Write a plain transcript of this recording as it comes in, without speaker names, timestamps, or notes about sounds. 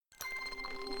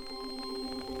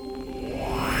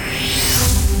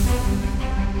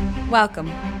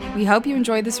Welcome. We hope you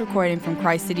enjoyed this recording from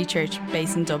Christ City Church,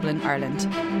 based in Dublin, Ireland.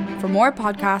 For more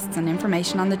podcasts and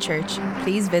information on the church,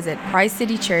 please visit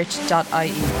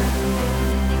christcitychurch.ie.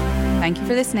 Thank you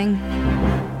for listening.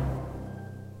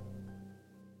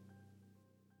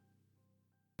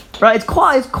 Right, it's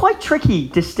quite tricky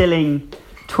distilling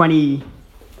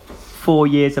 24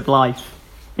 years of life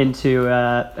into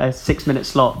a 6-minute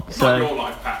slot. It's so like your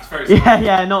life, Pat. It's very simple.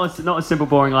 yeah, not a simple,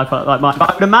 boring life like mine. But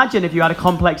I would imagine if you had a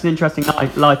complex and interesting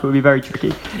life, it would be very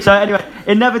tricky. So anyway,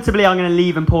 inevitably, I'm going to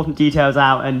leave important details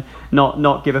out and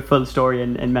not give a full story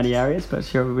in many areas. But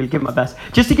sure, we'll give my best.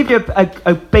 Just to give you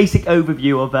a basic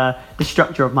overview of the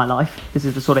structure of my life. This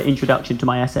is the sort of introduction to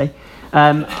my essay.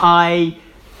 I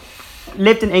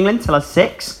lived in England till I was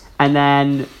 6, and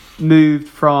then I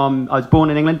was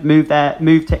born in England, moved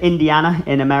to Indiana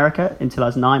in America until I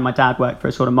was 9. My dad worked for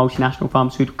a sort of multinational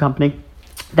pharmaceutical company.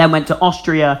 Then went to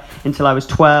Austria until I was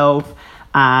 12,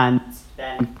 and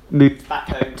then moved back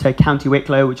home to County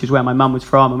Wicklow, which is where my mum was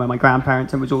from and where my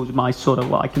grandparents, and was always my sort of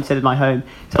what I considered my home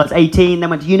until I was 18. Then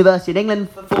went to university in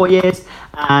England for 4 years,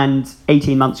 and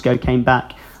 18 months ago came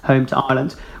back home to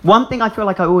Ireland. One thing I feel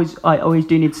like I always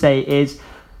do need to say is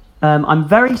I'm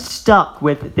very stuck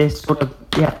with this sort of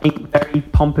very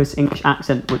pompous English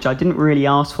accent, which I didn't really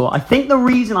ask for. I think the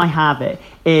reason I have it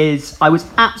is I was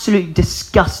absolutely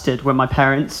disgusted when my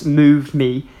parents moved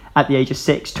me at the age of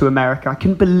 6 to America. I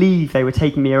couldn't believe they were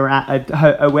taking me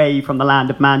away from the land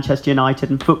of Manchester United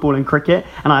and football and cricket,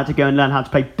 and I had to go and learn how to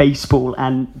play baseball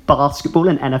and basketball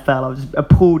and NFL. I was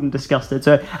appalled and disgusted.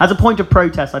 So as a point of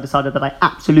protest, I decided that I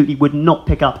absolutely would not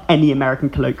pick up any American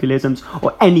colloquialisms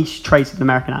or any trace of an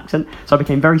American accent. So I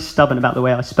became very stubborn about the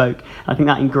way I spoke. I think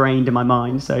that ingrained in my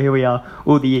mind. So here we are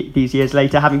all these years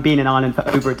later, having been in Ireland for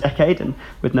over a decade and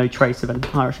with no trace of an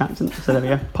Irish accent. So there we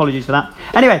go. Apologies for that.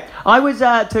 Anyway, I was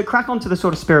to crack on to the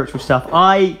sort of spiritual stuff.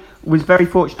 I was very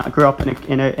fortunate. I grew up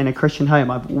in a Christian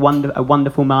home. I've a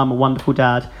wonderful mum, a wonderful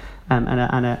dad, and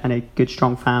a good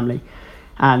strong family.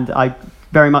 And I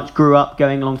very much grew up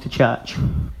going along to church.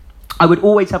 I would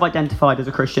always have identified as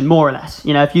a Christian, more or less.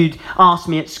 You know, if you'd asked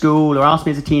me at school or asked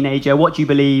me as a teenager, what do you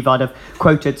believe? I'd have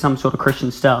quoted some sort of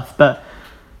Christian stuff. But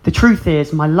the truth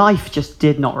is, my life just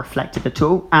did not reflect it at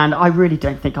all. And I really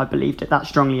don't think I believed it that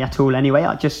strongly at all anyway.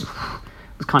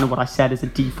 Was kind of what I said as a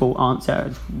default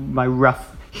answer. My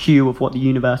rough hue of what the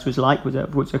universe was like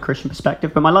was a Christian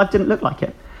perspective, but my life didn't look like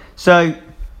it. So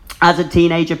as a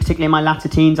teenager, particularly in my latter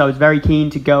teens, I was very keen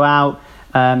to go out,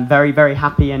 very, very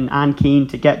happy and keen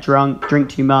to get drunk, drink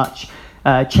too much,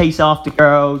 chase after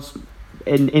girls,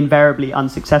 invariably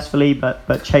unsuccessfully,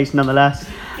 but chase nonetheless,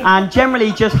 and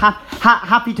generally just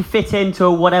happy to fit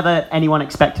into whatever anyone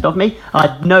expected of me. I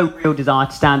had no real desire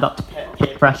to stand up to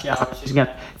peer pressure. I was just going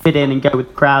to fit in and go with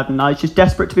the crowd, and I was just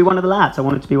desperate to be one of the lads. I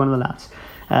wanted to be one of the lads.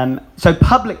 So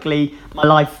publicly, my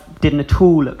life didn't at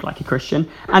all look like a Christian,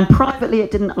 and privately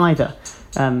it didn't either.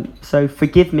 So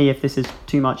forgive me if this is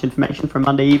too much information for a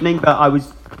Monday evening, but I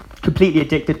was completely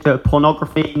addicted to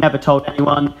pornography, never told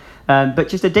anyone, but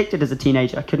just addicted as a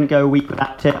teenager. I couldn't go a week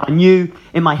without it. I knew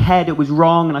in my head it was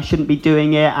wrong and I shouldn't be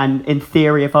doing it, and in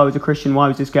theory, if I was a Christian, why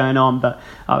was this going on? But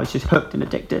I was just hooked and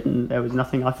addicted, and there was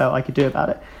nothing I felt I could do about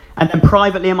it. And then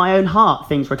privately in my own heart,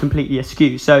 things were completely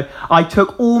askew. So I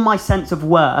took all my sense of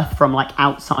worth from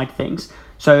outside things.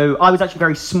 So I was actually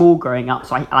very small growing up,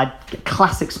 so I had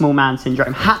classic small man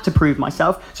syndrome, had to prove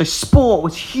myself. So sport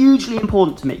was hugely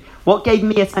important to me. What gave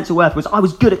me a sense of worth was I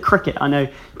was good at cricket. I know you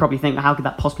probably think, how could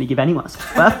that possibly give anyone a sense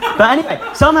of worth? But anyway,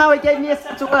 somehow it gave me a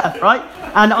sense of worth, right?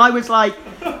 And I was like,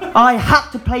 I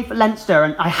had to play for Leinster,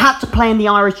 and I had to play in the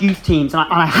Irish youth teams, and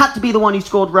I had to be the one who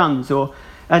scored runs,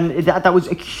 and that was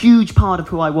a huge part of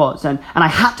who I was. And I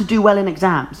had to do well in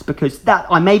exams, because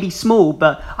I may be small,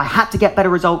 but I had to get better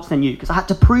results than you, because I had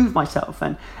to prove myself.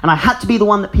 And I had to be the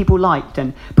one that people liked.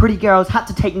 And pretty girls had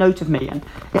to take note of me. And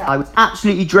I was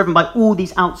absolutely driven by all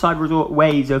these outside resort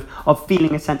ways of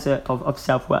feeling a sense of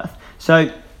self-worth.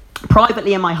 So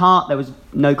privately in my heart, there was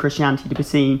no Christianity to be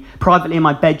seen. Privately in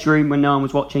my bedroom, when no one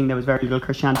was watching, there was very little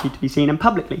Christianity to be seen. And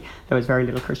publicly, there was very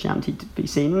little Christianity to be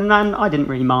seen. And I didn't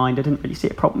really mind. I didn't really see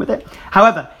a problem with it.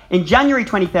 However, in January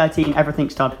 2013,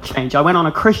 everything started to change. I went on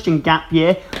a Christian gap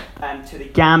year to the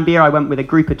Gambia. I went with a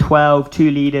group of 12, 2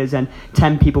 leaders and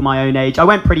 10 people my own age. I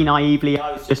went pretty naively.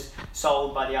 I was just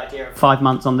sold by the idea of 5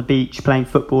 months on the beach, playing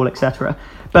football, etc.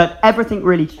 But everything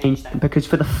really changed then, because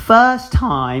for the first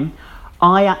time,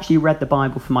 I actually read the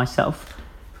Bible for myself.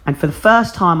 And for the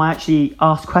first time, I actually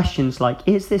asked questions like,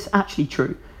 is this actually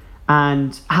true?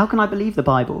 And how can I believe the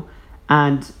Bible?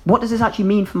 And what does this actually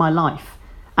mean for my life?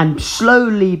 And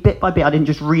slowly, bit by bit, I didn't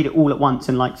just read it all at once.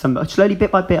 And slowly,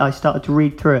 bit by bit, I started to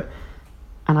read through it.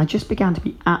 And I just began to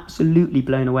be absolutely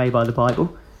blown away by the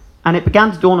Bible. And it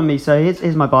began to dawn on me, so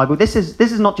here's my Bible. This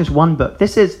is not just one book.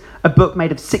 This is a book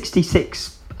made of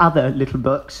 66 other little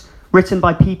books written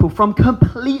by people from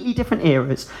completely different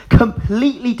eras,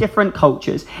 completely different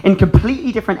cultures, in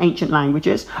completely different ancient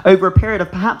languages, over a period of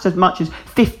perhaps as much as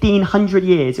 1,500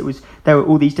 years. There were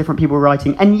all these different people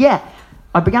writing. And yet,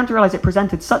 I began to realize it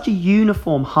presented such a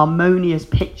uniform, harmonious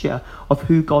picture of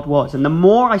who God was. And the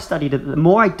more I studied it, the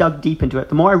more I dug deep into it,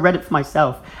 the more I read it for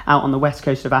myself out on the west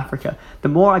coast of Africa, the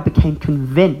more I became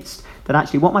convinced that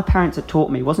actually what my parents had taught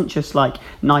me wasn't just like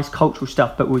nice cultural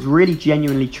stuff, but was really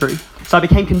genuinely true. So I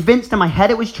became convinced in my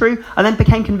head it was true. I then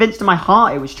became convinced in my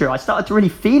heart it was true. I started to really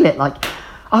feel it. Like,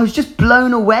 I was just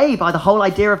blown away by the whole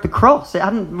idea of the cross. It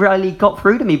hadn't really got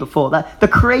through to me before, that the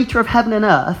creator of heaven and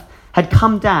earth had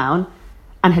come down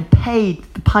and had paid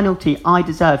the penalty I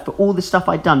deserved for all the stuff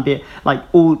I'd done, be it like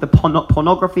all the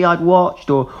pornography I'd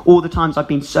watched, or all the times I'd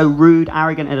been so rude,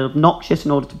 arrogant, and obnoxious in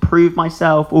order to prove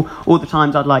myself, or all the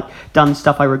times I'd like done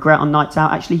stuff I regret on nights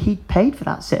out. Actually, he'd paid for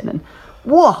that sin. And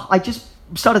whoa, I just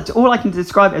started to, all I can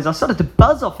describe it is I started to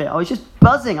buzz off it. I was just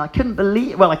buzzing. I couldn't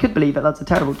believe, well, I could believe it. That's a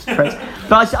terrible phrase.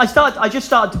 But I just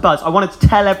started to buzz. I wanted to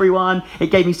tell everyone. It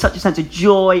gave me such a sense of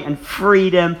joy and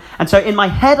freedom. And so in my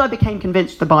head, I became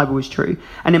convinced the Bible was true.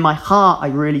 And in my heart, I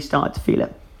really started to feel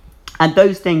it. And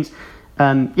those things,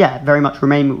 very much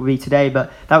remain with me today.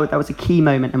 But that was a key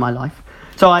moment in my life.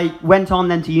 So I went on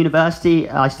then to university.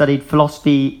 I studied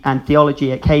philosophy and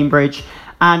theology at Cambridge.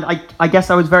 And I guess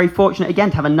I was very fortunate,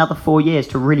 again, to have another 4 years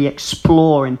to really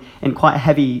explore in quite a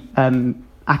heavy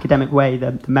academic way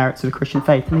the merits of the Christian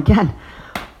faith. And again,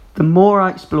 the more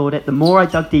I explored it, the more I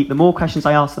dug deep, the more questions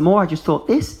I asked, the more I just thought,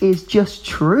 this is just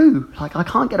true. Like, I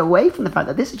can't get away from the fact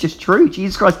that this is just true.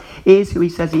 Jesus Christ is who he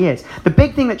says he is. The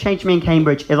big thing that changed me in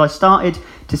Cambridge is I started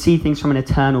to see things from an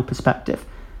eternal perspective.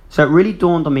 So it really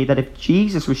dawned on me that if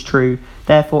Jesus was true,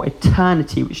 therefore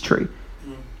eternity was true.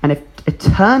 And if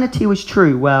eternity was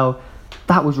true, well,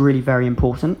 that was really very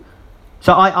important.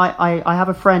 So I have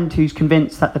a friend who's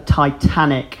convinced that the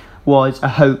Titanic was a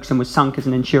hoax and was sunk as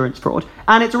an insurance fraud.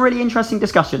 And it's a really interesting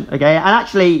discussion, okay? And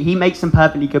actually, he makes some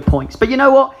perfectly good points. But you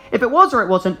know what? If it was or it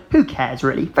wasn't, who cares,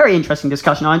 really? Very interesting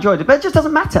discussion. I enjoyed it, but it just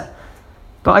doesn't matter.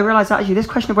 But I realised that actually this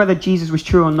question of whether Jesus was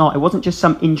true or not, it wasn't just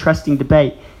some interesting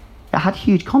debate. It had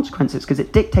huge consequences because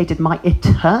it dictated my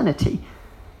eternity.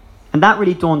 And that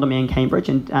really dawned on me in Cambridge,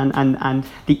 and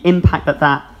the impact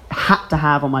that had to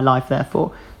have on my life,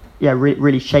 therefore,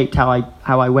 really shaped how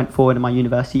I went forward in my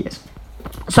university years.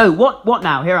 So what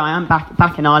now? Here I am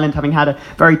back in Ireland, having had a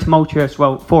very tumultuous,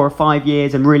 4 or 5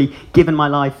 years, and really given my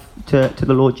life to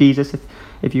the Lord Jesus,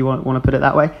 if you want to put it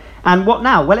that way. And what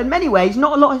now? Well, in many ways,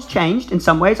 not a lot has changed. In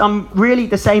some ways, I'm really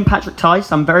the same Patrick Tice.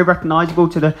 I'm very recognisable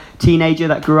to the teenager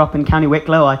that grew up in County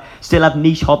Wicklow. I still have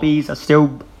niche hobbies. I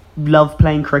still love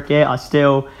playing cricket. I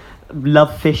still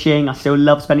love fishing. I still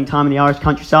love spending time in the Irish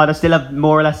countryside. I still have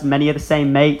more or less many of the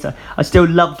same mates. I still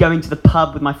love going to the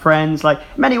pub with my friends. Like,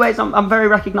 in many ways, I'm very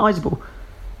recognisable.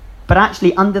 But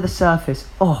actually, under the surface,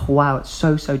 oh wow, it's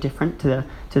so different to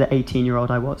the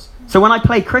 18-year-old I was. So when I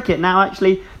play cricket now,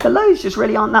 actually, the lows just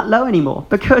really aren't that low anymore.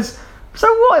 Because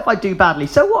so what if I do badly?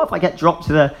 So what if I get dropped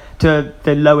to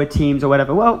the lower teams or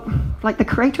whatever? Well, like, the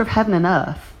creator of heaven and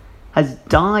earth has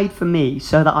died for me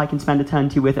so that I can spend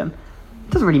eternity with him.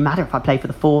 It doesn't really matter if I play for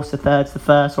the Force, the Thirds, the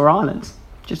First, or Ireland.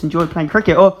 Just enjoy playing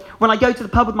cricket. Or when I go to the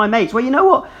pub with my mates, well, you know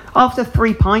what? After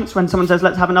 3 pints, when someone says,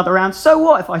 let's have another round, so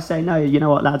what if I say, no, you know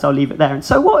what, lads, I'll leave it there. And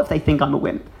so what if they think I'm a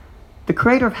wimp? The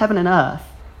creator of heaven and earth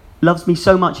loves me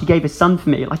so much, he gave his son for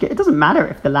me. Like, it doesn't matter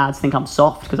if the lads think I'm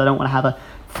soft because I don't want to have a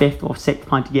 5th or 6th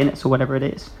pint of Guinness or whatever it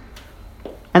is.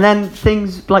 And then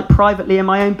things like privately in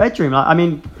my own bedroom. Like, I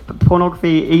mean,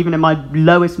 pornography, even in my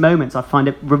lowest moments, I find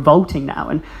it revolting now.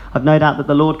 And I've no doubt that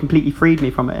the Lord completely freed me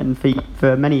from it. And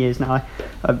for many years now,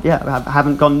 I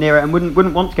haven't gone near it and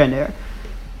wouldn't want to go near it.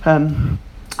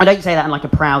 I don't say that in like a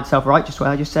proud, self-righteous way.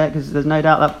 I just say it because there's no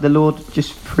doubt that the Lord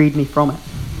just freed me from it.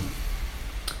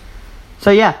 So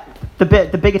yeah, the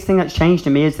biggest thing that's changed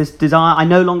in me is this desire. I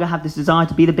no longer have this desire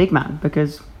to be the big man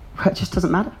because it just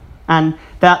doesn't matter. And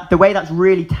that the way that's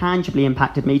really tangibly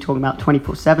impacted me, talking about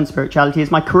 24/7 spirituality,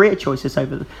 is my career choices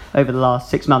over the last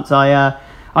 6 months.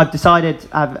 I've decided,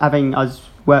 I was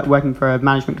working for a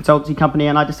management consultancy company,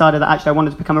 and I decided that actually I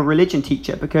wanted to become a religion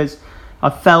teacher because I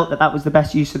felt that was the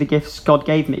best use of the gifts God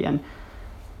gave me. And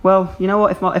well, you know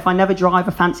what? If I never drive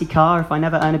a fancy car, if I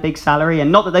never earn a big salary,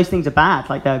 and not that those things are bad,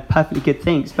 like they're perfectly good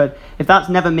things, but if that's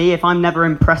never me, if I'm never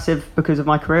impressive because of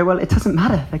my career, well, it doesn't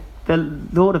matter. Like, the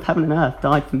Lord of heaven and earth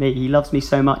died for me. He loves me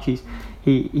so much.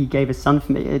 He gave his son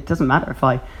for me. It doesn't matter if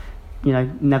I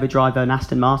never drive an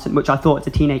Aston Martin, which I thought as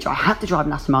a teenager I had to drive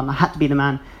an Aston Martin. I had to be the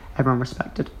man everyone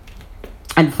respected.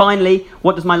 And finally,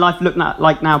 what does my life look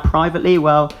like now privately?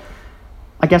 Well,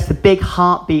 I guess the big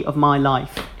heartbeat of my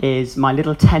life is my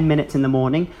little 10 minutes in the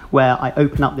morning where I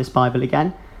open up this Bible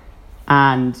again.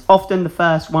 And often the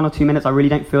first 1 or 2 minutes I really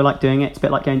don't feel like doing it. It's a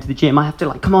bit like going to the gym. I have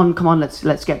to come on,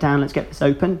 let's get down, let's get this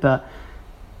open. But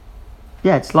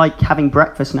yeah, it's like having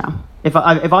breakfast now. If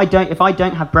I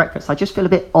don't have breakfast, I just feel a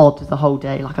bit odd the whole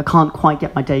day. Like I can't quite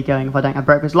get my day going if I don't have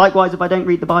breakfast. Likewise, if I don't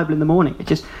read the Bible in the morning,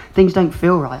 things don't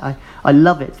feel right. I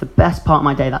love it. It's the best part of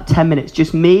my day, that 10 minutes,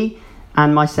 just me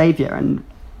and my Saviour. And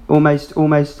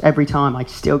almost every time I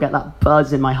still get that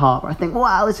buzz in my heart where I think,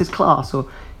 wow, this is class, or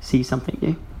see something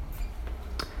new.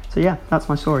 So yeah, that's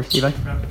my story, Steve.